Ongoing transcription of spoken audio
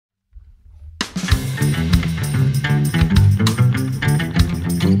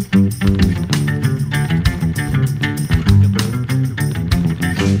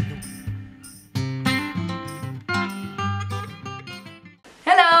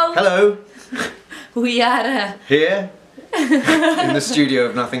Hello! Hello! We are Here, in the studio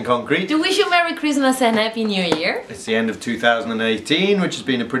of Nothing Concrete. to wish you Merry Christmas and Happy New Year. It's the end of 2018, which has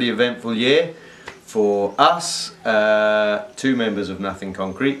been a pretty eventful year for us, two members of Nothing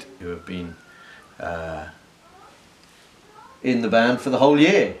Concrete, who have been in the band for the whole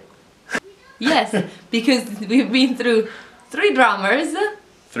year. Yes, because we've been through 3 drummers,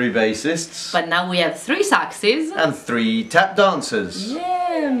 3 bassists, but now we have 3 saxes. and 3 tap dancers.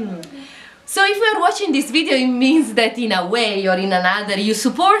 Yeah. So if you are watching this video, it means that in a way or in another you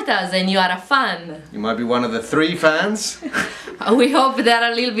support us and you are a fan. You might be one of the 3 fans. We hope there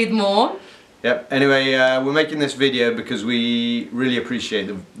are a little bit more. Yep, anyway, we're making this video because we really appreciate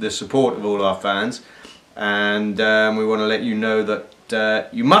the support of all our fans, and we want to let you know that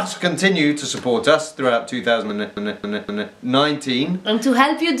you must continue to support us throughout 2019. And to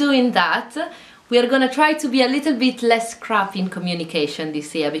help you doing that, we are going to try to be a little bit less crap in communication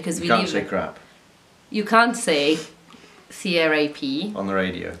this year, because You can't say crap You can't say C-R-A-P. on the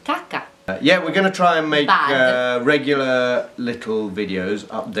radio. Caca. Yeah, we're going to try and make Bad. regular little videos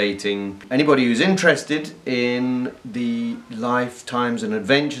updating anybody who's interested in the lifetimes and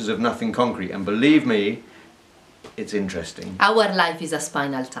adventures of Nothing Concrete, and believe me, it's interesting. Our life is a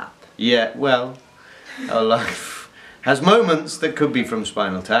Spinal Tap. Yeah, well, our life has moments that could be from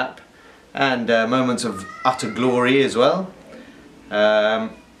Spinal Tap, and moments of utter glory as well.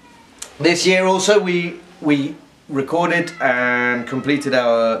 This year also we recorded and completed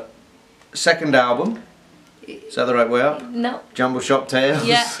our 2nd album. Is that the right way up? No. Jumble Shop Tales.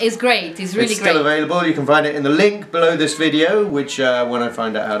 Yeah, it's great. It's really It's still great. available. You can find it in the link below this video, which when I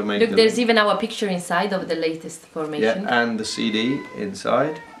find out how to make Look, the there's link. even our picture inside of the latest formation. Yeah, and the CD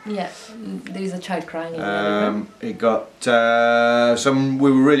inside. Yeah, there is a child crying in the It got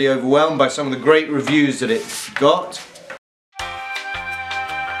we were really overwhelmed by some of the great reviews that it got.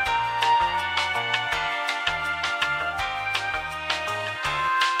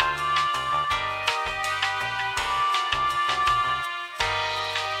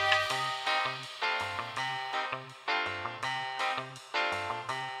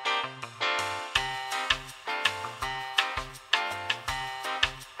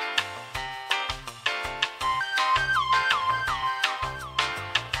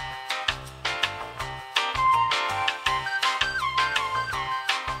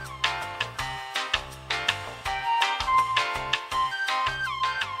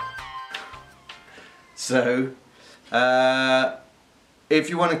 So, if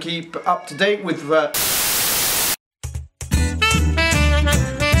you want to keep up to date with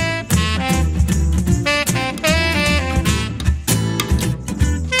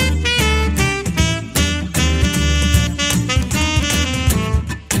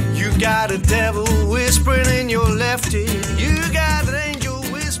You got a devil whispering in your left ear.